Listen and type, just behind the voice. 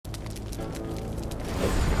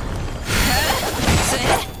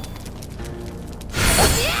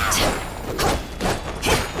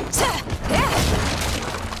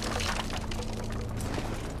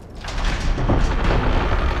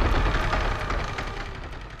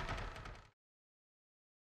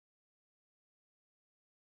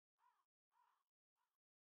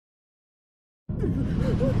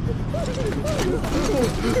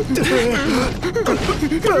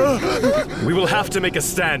We will have to make a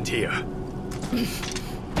stand here.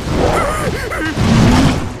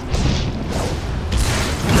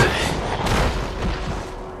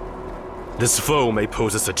 This foe may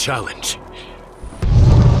pose us a challenge.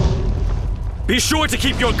 Be sure to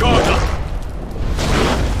keep your guard up!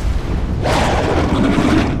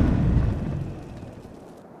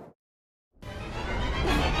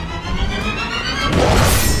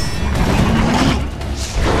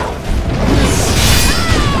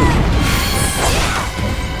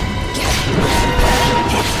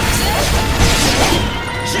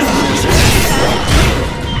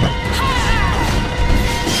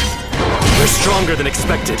 We're stronger than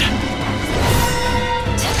expected.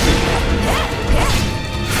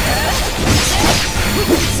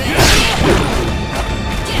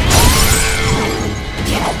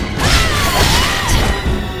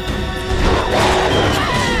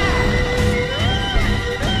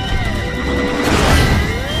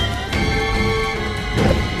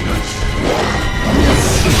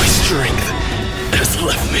 My strength has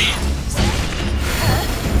left me.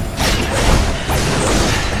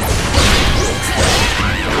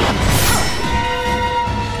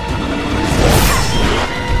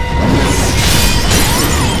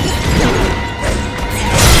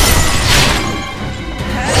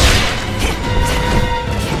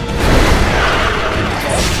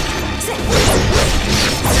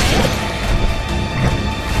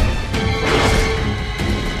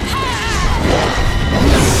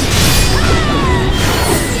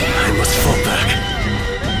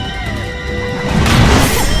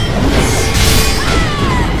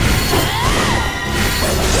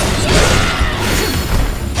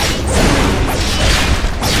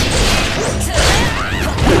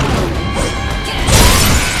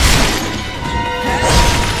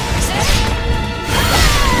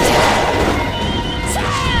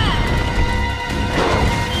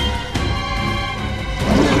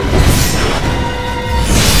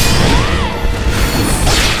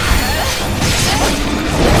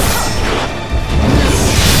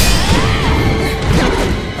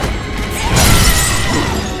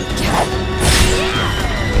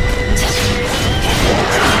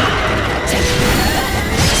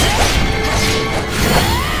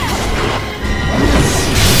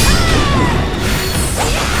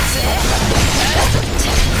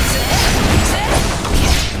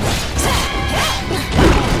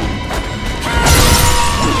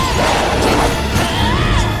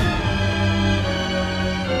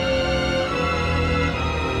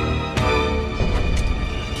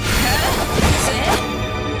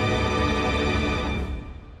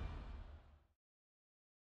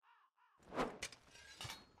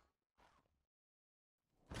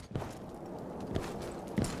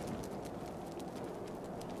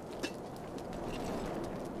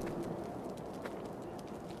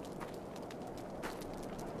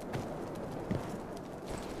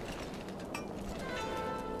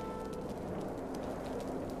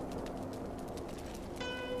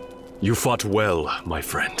 You fought well, my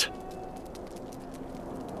friend.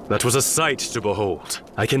 That was a sight to behold.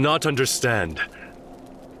 I cannot understand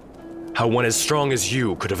how one as strong as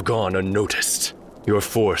you could have gone unnoticed. Your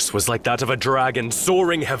force was like that of a dragon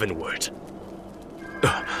soaring heavenward.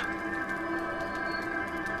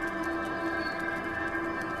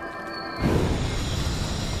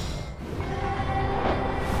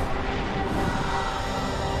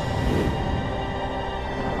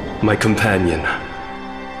 My companion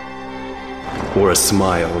wore a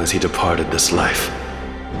smile as he departed this life,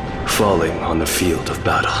 falling on the field of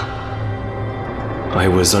battle. I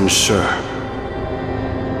was unsure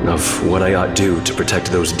of what I ought do to protect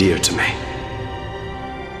those dear to me.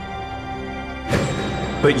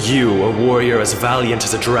 But you, a warrior as valiant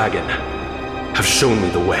as a dragon, have shown me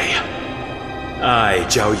the way. I,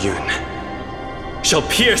 Zhao Yun, shall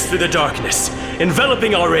pierce through the darkness,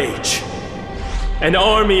 enveloping our age. An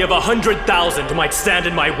army of 100,000 might stand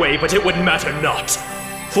in my way, but it would matter not.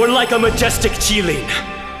 For like a majestic Qilin,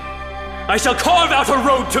 I shall carve out a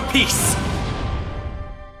road to peace.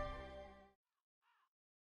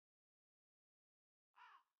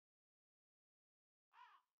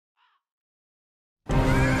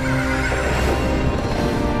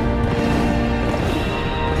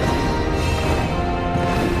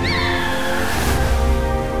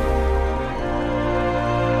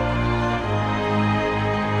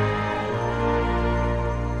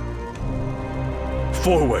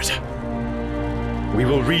 Forward! We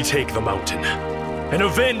will retake the mountain and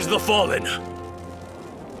avenge the fallen!